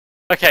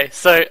Okay,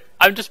 so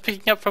I'm just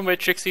picking up from where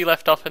Trixie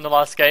left off in the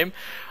last game.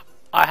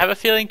 I have a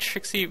feeling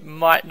Trixie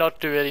might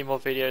not do any more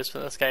videos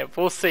from this game.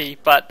 We'll see,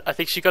 but I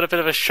think she got a bit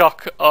of a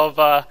shock of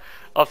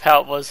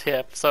how it was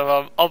here.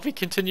 So I'll be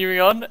continuing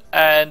on,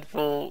 and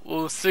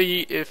we'll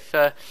see if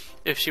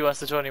she wants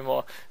to do any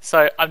more.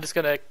 So I'm just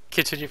gonna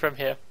continue from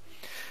here.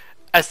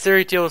 As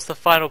Siri deals the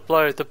final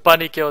blow, the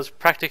bunny girl is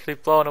practically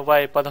blown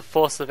away by the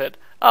force of it.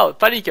 Oh,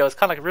 bunny girl is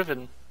kind of like a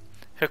ribbon.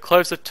 Her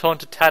clothes are torn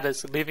to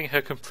tatters, leaving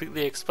her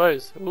completely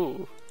exposed.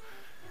 Ooh.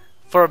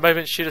 For a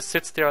moment she just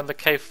sits there on the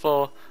cave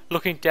floor,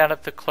 looking down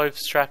at the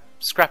clothes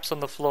scraps on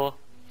the floor.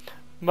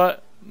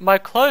 My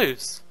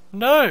clothes!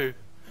 No!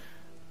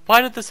 Why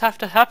did this have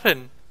to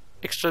happen?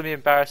 Extremely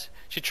embarrassed,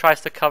 she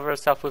tries to cover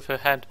herself with her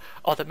hand.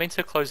 Oh, that means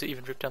her clothes are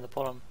even ripped down the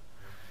bottom.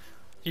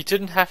 You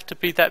didn't have to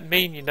be that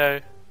mean, you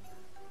know.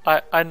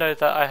 I know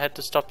that I had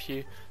to stop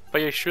you, but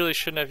you surely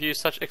shouldn't have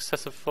used such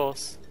excessive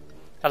force.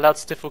 A loud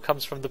sniffle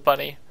comes from the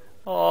bunny.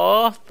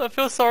 Oh, I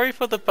feel sorry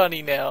for the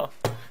bunny now.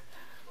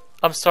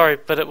 I'm sorry,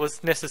 but it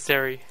was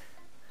necessary.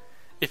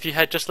 If you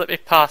had just let me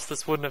pass,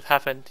 this wouldn't have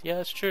happened. Yeah,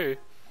 it's true.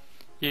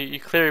 You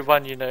clearly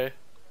won, you know.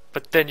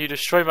 But then you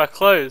destroy my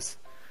clothes.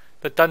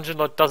 The Dungeon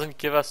Lord doesn't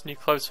give us new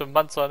clothes for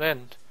months on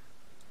end.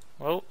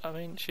 Well, I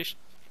mean,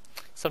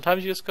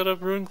 sometimes you just gotta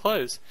ruin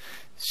clothes.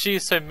 She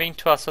is so mean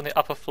to us on the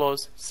upper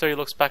floors, so he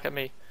looks back at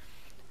me.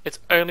 It's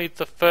only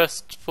the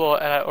first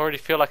floor and I already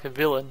feel like a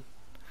villain.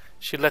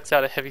 She lets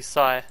out a heavy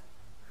sigh.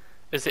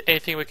 Is there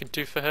anything we can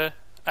do for her?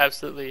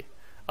 Absolutely.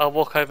 I'll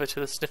walk over to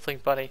the sniffling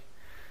bunny.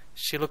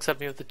 She looks at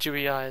me with the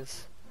dewy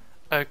eyes.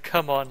 Oh,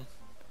 come on.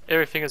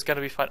 Everything is going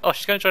to be fine. Oh,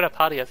 she's going to join our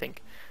party, I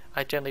think.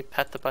 I gently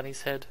pat the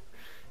bunny's head.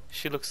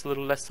 She looks a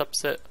little less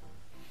upset.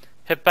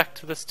 Head back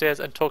to the stairs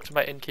and talk to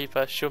my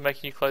innkeeper. She'll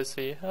make new clothes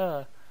for you.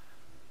 Ah.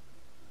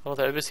 Well,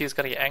 the overseer's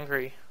going to get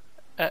angry.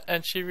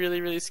 And she's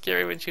really, really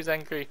scary when she's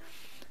angry.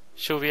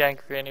 She'll be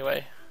angry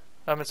anyway.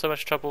 I'm in so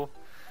much trouble.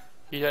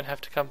 You don't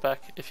have to come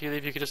back. If you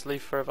leave, you could just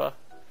leave forever.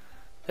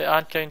 They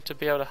aren't going to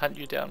be able to hunt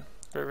you down.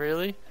 But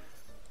really?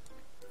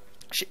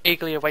 She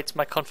eagerly awaits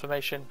my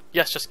confirmation.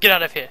 Yes, just get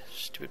out of here,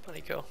 stupid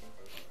bunny girl.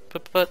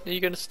 But are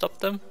you going to stop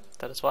them?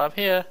 That is why I'm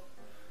here.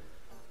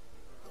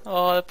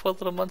 Oh, the poor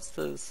little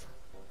monsters.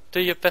 Do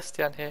your best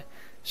down here.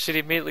 She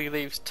immediately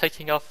leaves,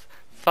 taking off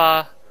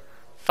far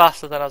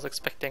faster than I was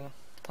expecting.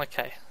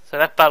 Okay, so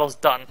that battle's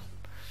done.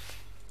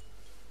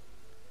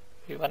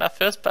 We won our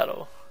first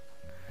battle.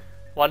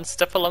 One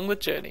step along the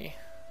journey.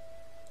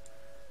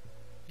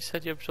 You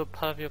said you absorbed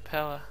part of your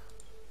power.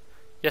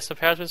 Yes, my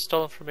power has been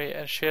stolen from me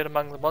and shared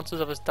among the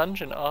monsters of this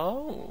dungeon.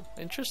 Oh,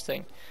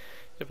 interesting.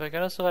 If we're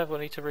going to survive, we'll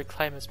need to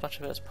reclaim as much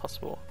of it as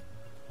possible.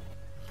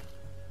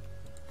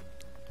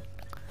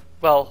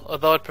 Well,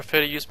 although I'd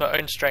prefer to use my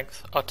own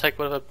strength, I'll take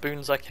whatever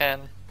boons I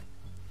can.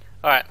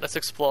 Alright, let's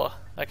explore.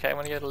 Okay, I'm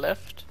going to go to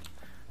left.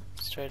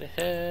 Straight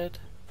ahead.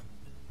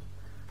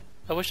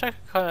 I wish I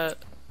could kind of...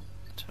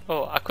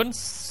 Oh, I couldn't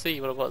see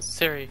what it was.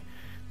 Siri,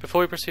 before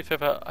we proceed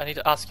further, I need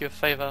to ask you a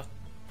favour.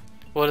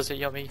 What is it,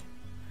 Yummy?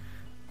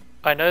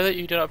 I know that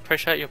you do not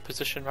appreciate your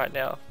position right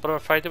now, but I'm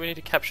afraid that we need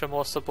to capture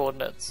more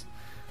subordinates.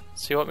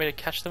 So you want me to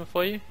catch them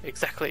for you?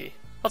 Exactly.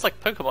 That's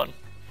like Pokemon.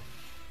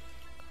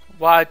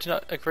 While I do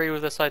not agree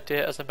with this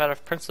idea as a matter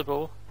of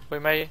principle, we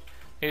may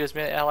need as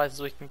many allies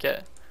as we can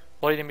get.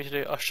 What do you need me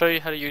to do? I'll show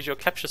you how to use your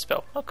capture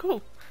spell. Oh,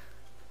 cool.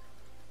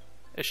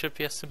 It should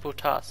be a simple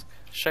task.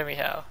 Show me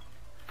how.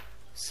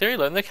 Siri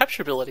learned the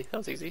capture ability. That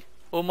was easy.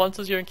 All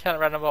monsters you encounter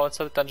random while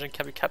inside the dungeon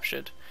can be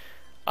captured.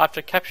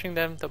 After capturing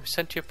them, they'll be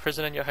sent to your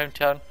prison in your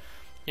hometown.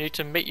 You need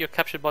to meet your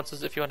captured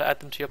monsters if you want to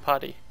add them to your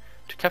party.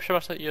 To capture a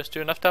monster, you must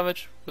do enough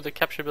damage with the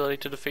capture ability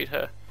to defeat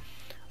her.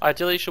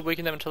 Ideally, you should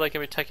weaken them until they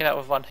can be taken out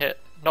with one hit.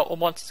 Not all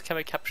monsters can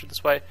be captured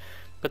this way,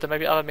 but there may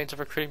be other means of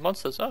recruiting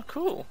monsters. Oh,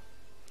 cool!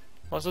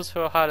 Monsters who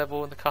are high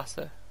level in the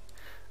caster.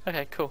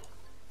 Okay, cool.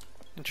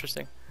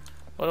 Interesting.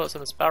 I wonder what's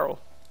in this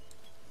barrel.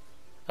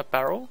 A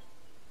barrel?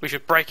 We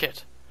should break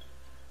it!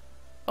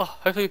 Oh,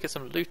 hopefully we get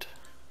some loot.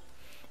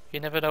 You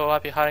never know what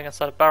might be hiding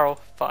inside a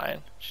barrel.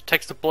 Fine. She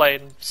takes the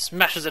blade and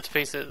smashes it to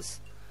pieces.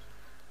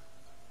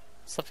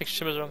 Something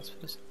shimmers along its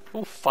face.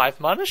 Ooh, 5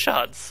 mana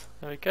shards!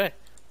 There we go.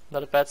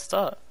 Not a bad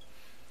start.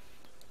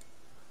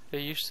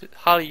 They're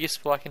highly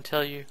useful, I can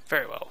tell you.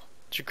 Very well.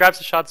 She grabs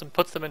the shards and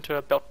puts them into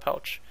her belt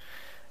pouch.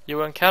 You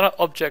will encounter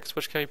objects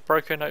which can be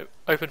broken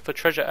open for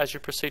treasure as you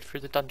proceed through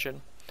the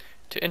dungeon.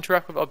 To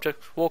interact with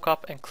objects, walk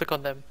up and click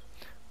on them.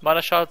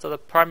 Mana shards are the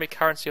primary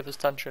currency of this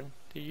dungeon.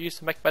 They're used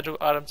to make magical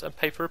items and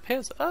pay for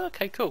repairs. Oh,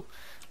 okay, cool.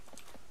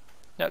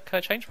 Now, can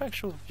I change my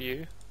actual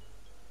view?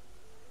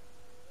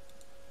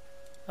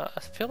 I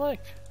feel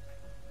like...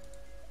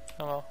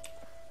 Oh well.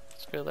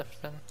 Let's go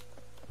left then.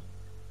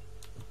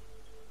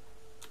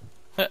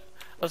 I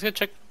was gonna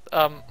check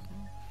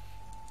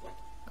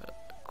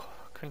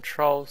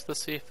controls to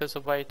see if there's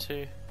a way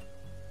to...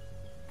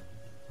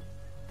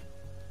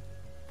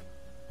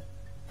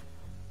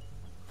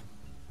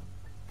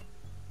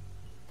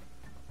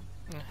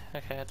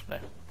 Okay, I don't know.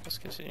 Let's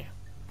continue.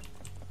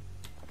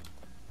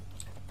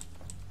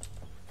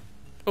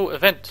 Oh,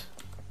 event!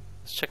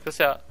 Let's check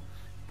this out.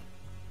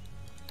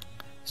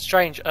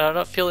 Strange, I do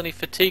not feel any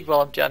fatigue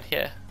while I'm down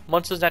here.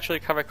 Monsters naturally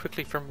recover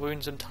quickly from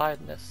wounds and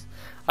tiredness.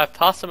 I've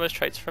passed some of those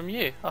traits from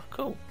you. Oh,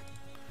 cool.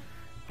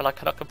 Well, I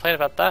cannot complain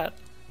about that.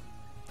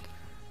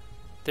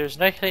 There is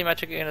no healing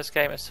magic in this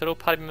game, as all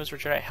party members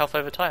regenerate health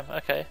over time.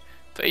 Okay.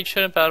 For each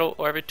turn in battle,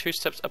 or every 2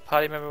 steps, a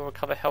party member will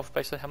recover health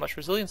based on how much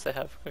resilience they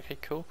have. Okay,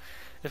 cool.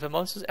 If a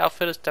monster's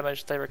outfit is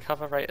damaged, their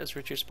recover rate is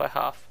reduced by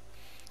half.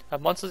 A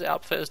monster's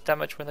outfit is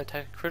damaged when they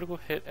take a critical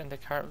hit and their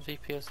current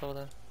VP is lower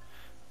than...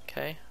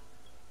 Okay.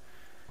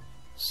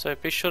 So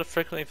be sure to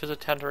frequently visit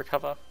town to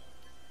recover.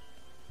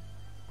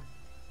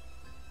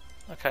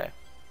 Okay.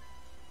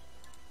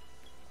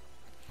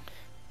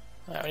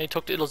 Alright, we need to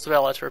talk to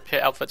Isabella to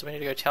repair outfits. We need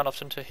to go town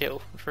often to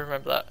heal.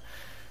 Remember that.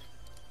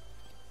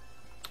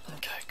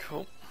 Okay,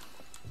 cool.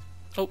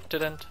 Oh,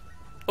 dead end.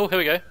 Oh, here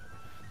we go.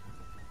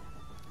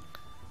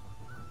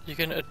 You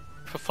can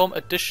perform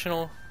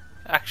additional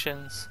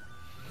actions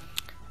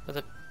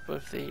with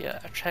the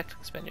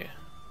attractions menu.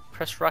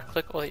 Press right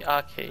click or the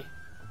R key.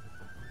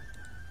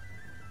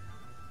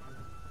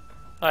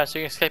 Alright, so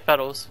you can escape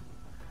battles.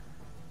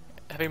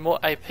 Having more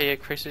AP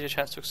increases your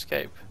chance to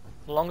escape.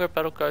 The longer a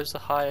battle goes, the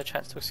higher your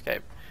chance to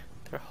escape.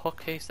 There are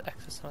hotkeys to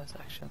access some of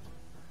those actions.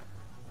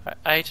 Right,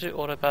 A to do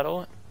auto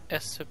battle,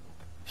 S to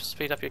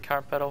speed up your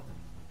current battle.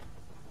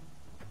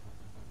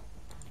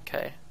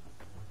 Okay.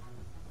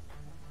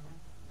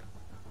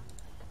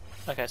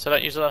 Okay, so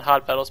don't use it on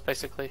hard battles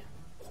basically.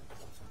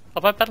 Oh,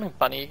 am I battling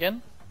Bunny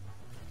again?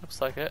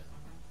 Looks like it.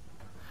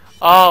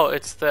 Oh,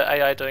 it's the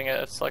AI doing it.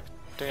 It's like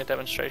doing a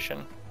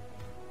demonstration.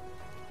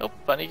 Oh,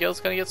 Bunny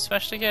Girl's gonna get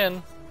smashed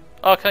again.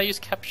 Oh, can I use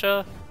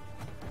capture?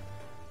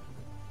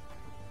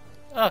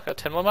 Oh, I've got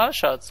 10 more mana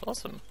shards.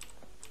 Awesome.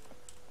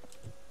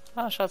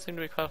 Mana shards seem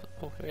to be quite...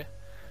 Oh, here we go.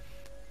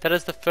 That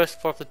is the first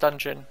floor of the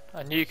dungeon.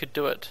 I knew you could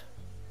do it.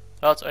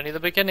 No, it's only the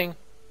beginning.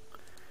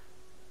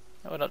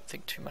 I would not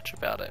think too much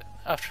about it.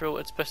 After all,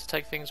 it's best to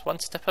take things one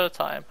step at a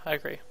time. I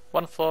agree.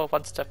 One floor,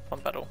 one step,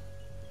 one battle.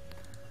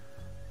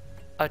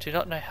 I do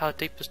not know how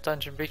deep this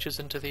dungeon reaches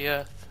into the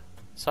earth,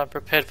 so I'm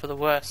prepared for the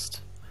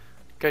worst.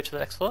 Go to the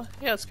next floor?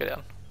 Yeah, let's go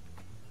down.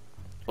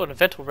 Oh, an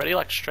event already,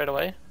 like straight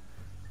away.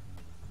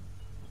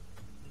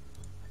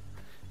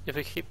 If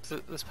we keep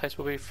this pace,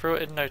 we'll be through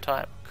it in no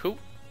time. Cool.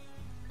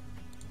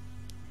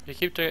 If you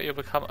keep doing it, you'll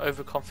become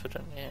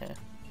overconfident. Yeah.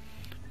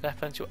 That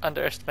happens, you'll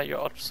underestimate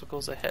your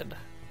obstacles ahead.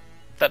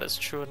 That is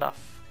true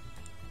enough.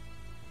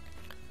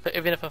 But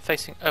even if I'm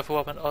facing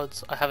overwhelming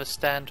odds, I have to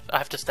stand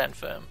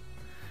firm.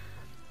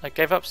 I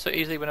gave up so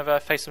easily whenever I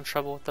faced some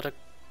trouble that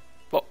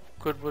what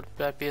good would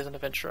I be as an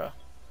adventurer?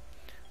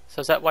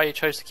 So is that why you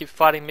chose to keep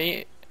fighting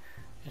me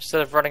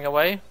instead of running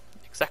away?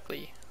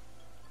 Exactly.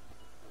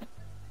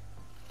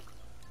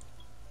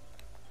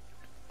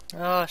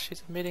 Ah,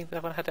 she's admitting that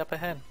everyone had the upper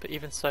hand, but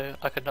even so,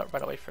 I could not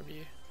run away from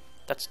you.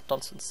 That's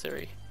nonsense,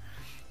 Siri.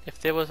 If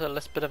there was a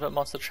less bit of a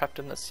monster trapped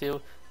in the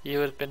seal, you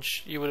would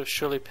have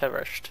surely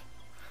perished.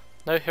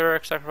 No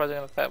heroic sacrificing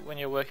like that when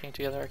you're working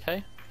together,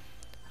 okay?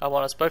 I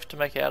want us both to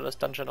make it out of this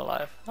dungeon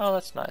alive. Oh,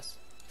 that's nice.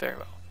 Very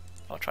well.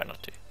 I'll try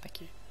not to.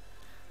 Thank you.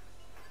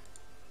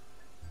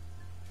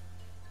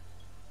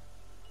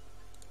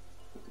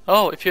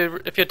 Oh, if you're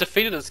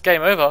defeated, it's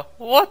game over.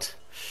 What?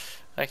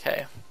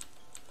 Okay.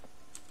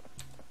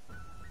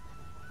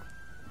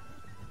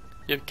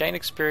 You've gained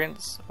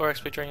experience or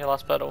XP during your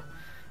last battle.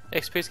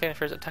 XP is gained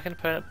for attacking an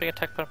opponent, being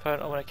attacked by an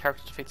opponent, or when a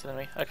character defeats an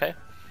enemy. Okay.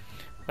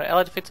 When an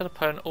ally defeats an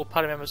opponent, all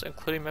party members,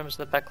 including members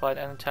of the backline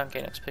and the town,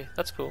 gain XP.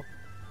 That's cool.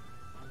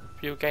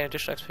 You gain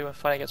additional XP when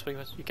fighting against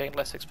weakness, you gain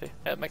less XP. Yeah,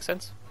 that makes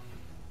sense.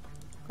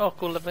 Oh,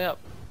 cool, leveling up.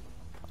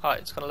 Alright,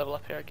 it's gonna level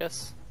up here, I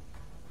guess.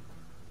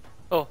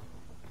 Oh.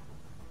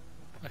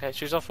 Okay,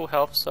 she's on full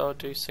health, so I'll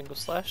do single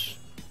slash.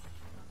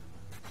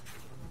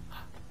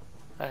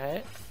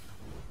 Okay.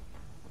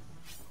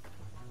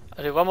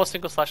 I'll do one more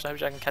single slash and I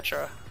hope I can catch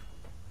her.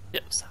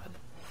 Yep, 7.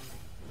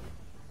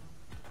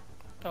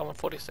 Oh, I'm on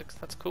 46,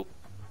 that's cool.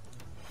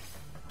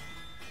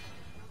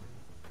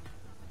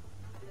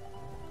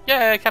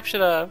 Yeah,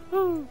 captured her!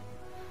 Woo!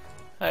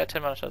 I got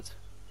 10 mana shots.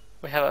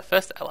 We have our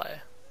first ally.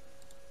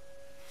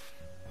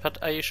 But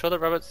are you sure the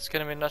rabbit is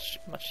going to be much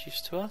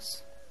use to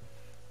us?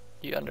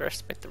 You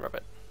underestimate the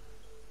rabbit.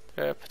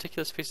 There are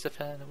particular species of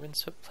found in the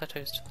windswept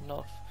plateaus to the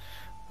north.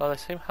 While they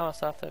seem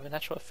harmless enough, they have a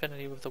natural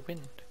affinity with the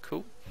wind.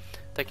 Cool.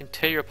 They can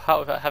tear you apart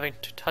without having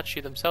to touch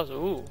you themselves.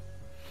 Ooh.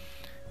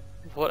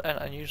 What an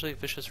unusually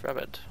vicious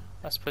rabbit.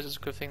 I suppose it's a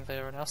good thing they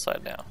are on our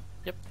side now.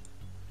 Yep.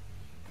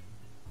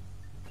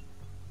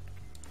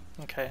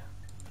 Okay.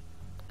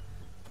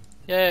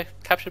 Yeah,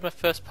 captured my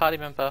first party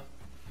member.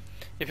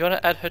 If you want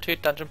to add her to your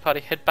dungeon party,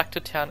 head back to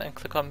town and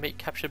click on Meet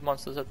Captured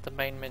Monsters at the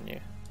main menu.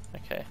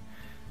 Okay.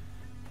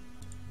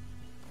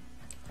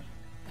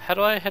 How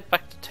do I head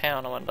back to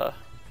town, I wonder?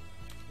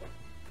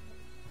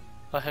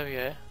 Oh, here we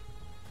go.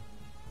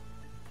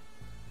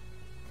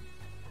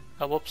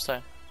 Oh, whoops,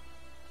 so.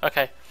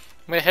 Okay.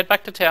 I'm going to head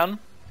back to town,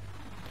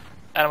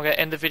 and I'm going to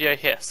end the video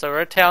here. So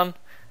we're at town.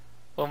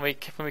 When we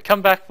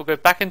come back, we'll go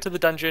back into the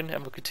dungeon,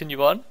 and we'll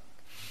continue on.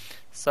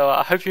 So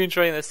I hope you're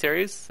enjoying this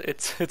series.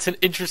 It's an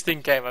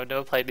interesting game. I've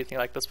never played anything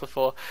like this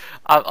before.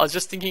 I was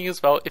just thinking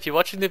as well, if you're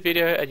watching the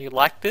video and you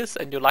like this,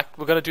 and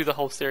we're going to do the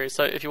whole series.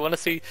 So if you want to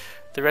see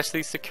the rest of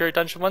these Sakura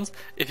dungeon ones,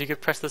 if you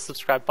could press the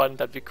subscribe button,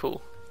 that'd be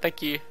cool.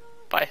 Thank you.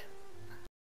 Bye.